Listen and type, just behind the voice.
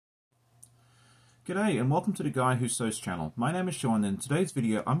G'day and welcome to the Guy Who Sews channel. My name is Sean and in today's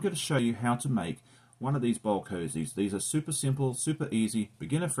video I'm going to show you how to make one of these bowl cozies. These are super simple, super easy,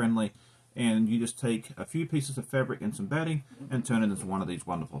 beginner friendly, and you just take a few pieces of fabric and some batting and turn it into one of these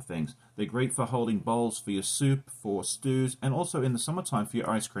wonderful things. They're great for holding bowls for your soup, for stews, and also in the summertime for your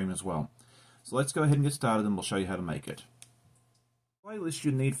ice cream as well. So let's go ahead and get started and we'll show you how to make it. The playlist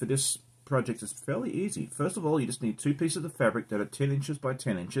you need for this project is fairly easy. First of all, you just need two pieces of fabric that are 10 inches by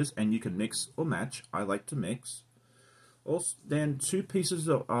 10 inches, and you can mix or match. I like to mix. Also, then two pieces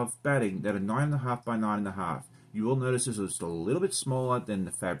of batting that are 9.5 by 9.5. You will notice this is just a little bit smaller than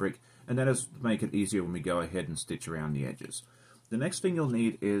the fabric, and that is to make it easier when we go ahead and stitch around the edges. The next thing you'll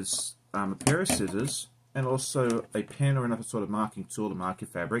need is a pair of scissors, and also a pen or another sort of marking tool to mark your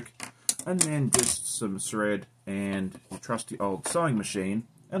fabric, and then just some thread and your trusty old sewing machine,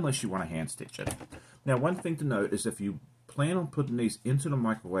 unless you want to hand stitch it. Now, one thing to note is if you plan on putting these into the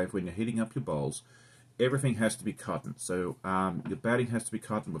microwave when you're heating up your bowls, everything has to be cotton. So your batting has to be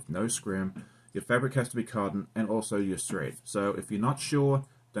cotton with no scrim, your fabric has to be cotton, and also your thread. So if you're not sure,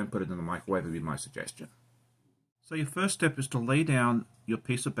 don't put it in the microwave, would be my suggestion. So your first step is to lay down your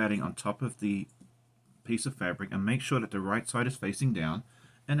piece of batting on top of the piece of fabric and make sure that the right side is facing down,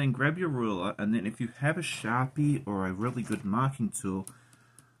 and then grab your ruler, and then if you have a Sharpie or a really good marking tool,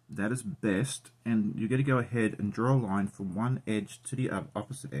 that is best, and you're going to go ahead and draw a line from one edge to the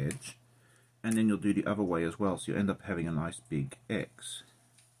opposite edge, and then you'll do the other way as well, so you end up having a nice big X.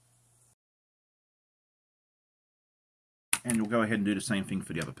 And you'll go ahead and do the same thing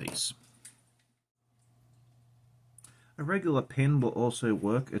for the other piece. A regular pen will also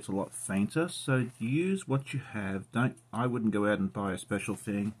work. It's a lot fainter, so use what you have. I wouldn't go out and buy a special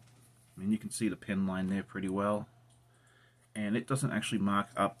thing. I mean, you can see the pen line there pretty well, and it doesn't actually mark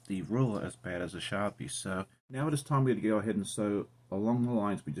up the ruler as bad as a Sharpie. So now it is time we're going to go ahead and sew along the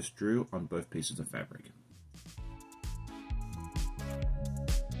lines we just drew on both pieces of fabric.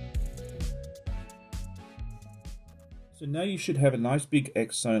 So now you should have a nice big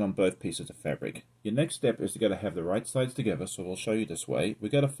X sewn on both pieces of fabric. Your next step is to have the right sides together, so we'll show you this way. We're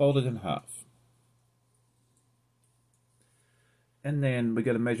going to fold it in half. And then we're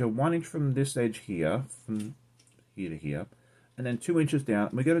going to measure 1 inch from this edge here, from here to here, and then 2 inches down,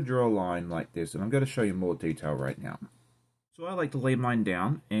 and we're going to draw a line like this, and I'm going to show you more detail right now. So I like to lay mine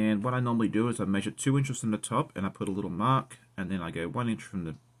down, and what I normally do is I measure 2 inches from the top, and I put a little mark, and then I go 1 inch from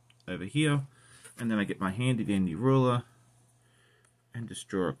the over here, and then I get my handy dandy ruler, and just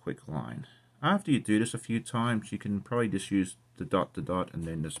draw a quick line. After you do this a few times, you can probably just use the dot to dot, and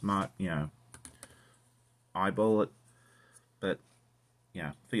then just mark, eyeball it, but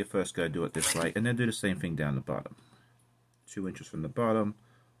yeah, for your first go, do it this way, and then do the same thing down the bottom. 2 inches from the bottom,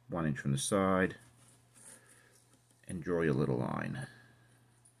 1 inch from the side, and draw your little line.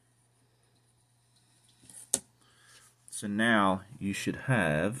 So now you should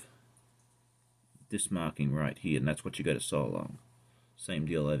have this marking right here, and that's what you got to sew along. Same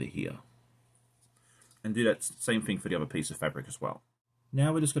deal over here. And do that same thing for the other piece of fabric as well.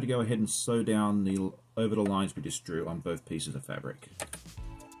 Now we're just going to go ahead and sew down over the lines we just drew on both pieces of fabric.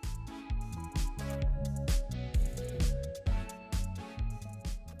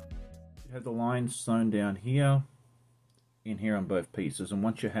 You have the lines sewn down here and here on both pieces, and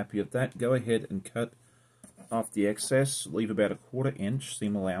once you're happy with that, go ahead and cut off the excess. Leave about a 1/4 inch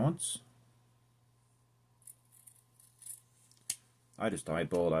seam allowance. I just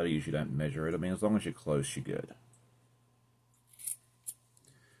eyeball it. I usually don't measure it. I mean, as long as you're close, you're good.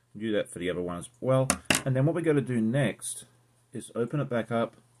 Do that for the other one as well. And then what we're going to do next is open it back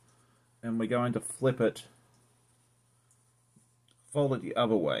up, and we're going to flip it, fold it the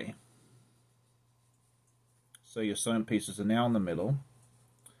other way. So your sewn pieces are now in the middle. And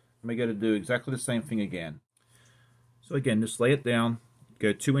we're going to do exactly the same thing again. So again, just lay it down,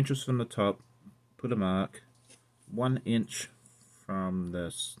 go 2 inches from the top, put a mark, 1 inch from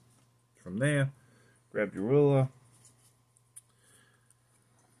there, grab your ruler,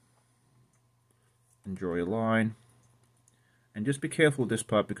 and draw your line. And just be careful with this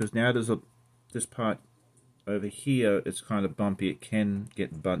part, because now there's this part over here, it's kind of bumpy, it can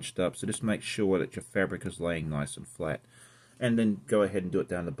get bunched up, so just make sure that your fabric is laying nice and flat. And then go ahead and do it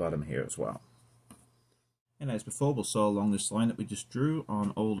down the bottom here as well. And as before, we'll sew along this line that we just drew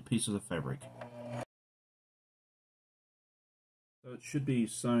on all the pieces of fabric. So it should be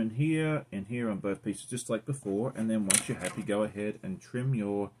sewn here and here on both pieces, just like before, and then once you're happy, go ahead and trim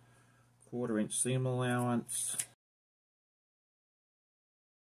your 1/4 inch seam allowance.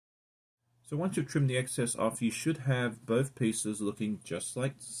 So once you've trimmed the excess off, you should have both pieces looking just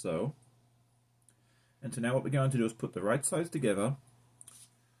like so. And so now what we're going to do is put the right sides together.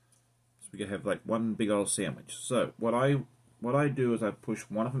 we can have like one big old sandwich. So what I do is I push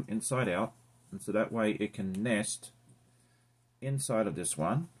one of them inside out, and so that way it can nest inside of this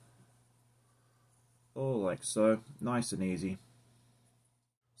one, all like so, nice and easy.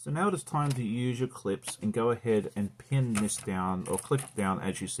 So now it is time to use your clips and go ahead and pin this down or clip it down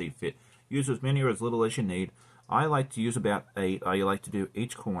as you see fit. Use as many or as little as you need. I like to use about 8. I like to do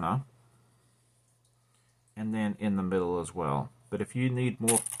each corner and then in the middle as well. But if you need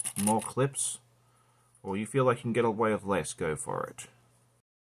more clips, or you feel like you can get away with less, go for it.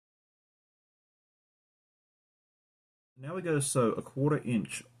 Now we go to sew a 1/4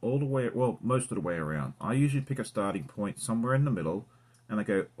 inch all the way, well, most of the way around. I usually pick a starting point somewhere in the middle, and I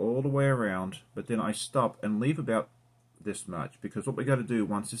go all the way around, but then I stop and leave about this much, because what we got to do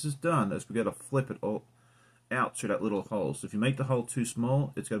once this is done is we got to flip it all out through that little hole. So if you make the hole too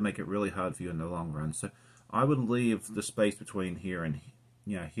small, it's going to make it really hard for you in the long run. So I would leave the space between here and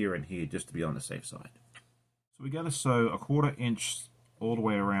here just to be on the safe side. So we got to sew a 1/4 inch all the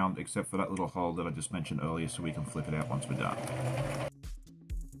way around except for that little hole that I just mentioned earlier, so we can flip it out once we're done.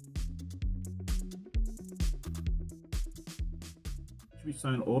 Should be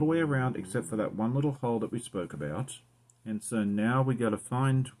sewn all the way around except for that one little hole that we spoke about. And so now we got to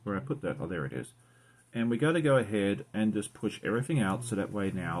find where I put that. Oh, there it is. And we got to go ahead and just push everything out so that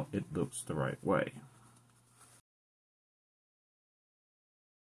way now it looks the right way.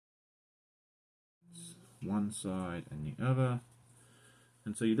 One side and the other.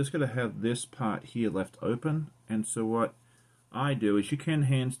 And so you're just going to have this part here left open. And so what I do is, you can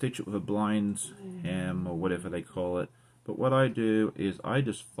hand stitch it with a blind hem or whatever they call it. But what I do is I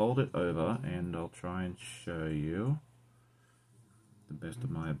just fold it over, and I'll try and show you the best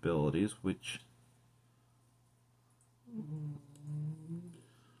of my abilities, which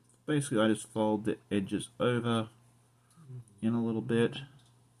basically I just fold the edges over in a little bit.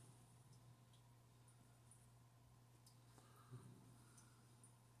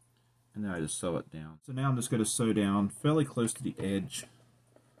 And then I just sew it down. So now I'm just going to sew down fairly close to the edge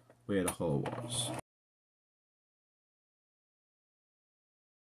where the hole was.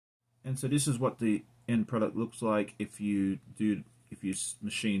 And so this is what the end product looks like if you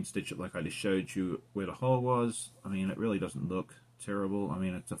machine stitch it like I just showed you where the hole was. I mean, it really doesn't look terrible. I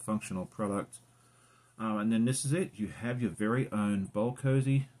mean, it's a functional product. And then this is it. You have your very own bowl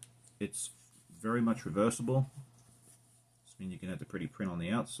cozy. It's very much reversible. I mean, you can have the pretty print on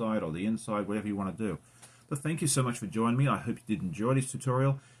the outside or the inside, whatever you want to do. But thank you so much for joining me. I hope you did enjoy this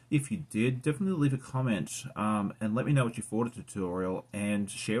tutorial. If you did, definitely leave a comment and let me know what you thought of the tutorial, and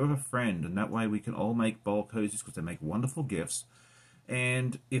share with a friend, and that way we can all make bowl cozies, because they make wonderful gifts.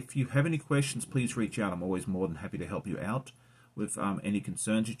 And if you have any questions, please reach out. I'm always more than happy to help you out with any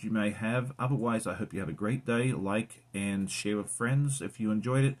concerns that you may have. Otherwise, I hope you have a great day. Like and share with friends if you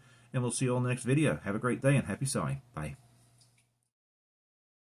enjoyed it, and we'll see you all in the next video. Have a great day and happy sewing. Bye.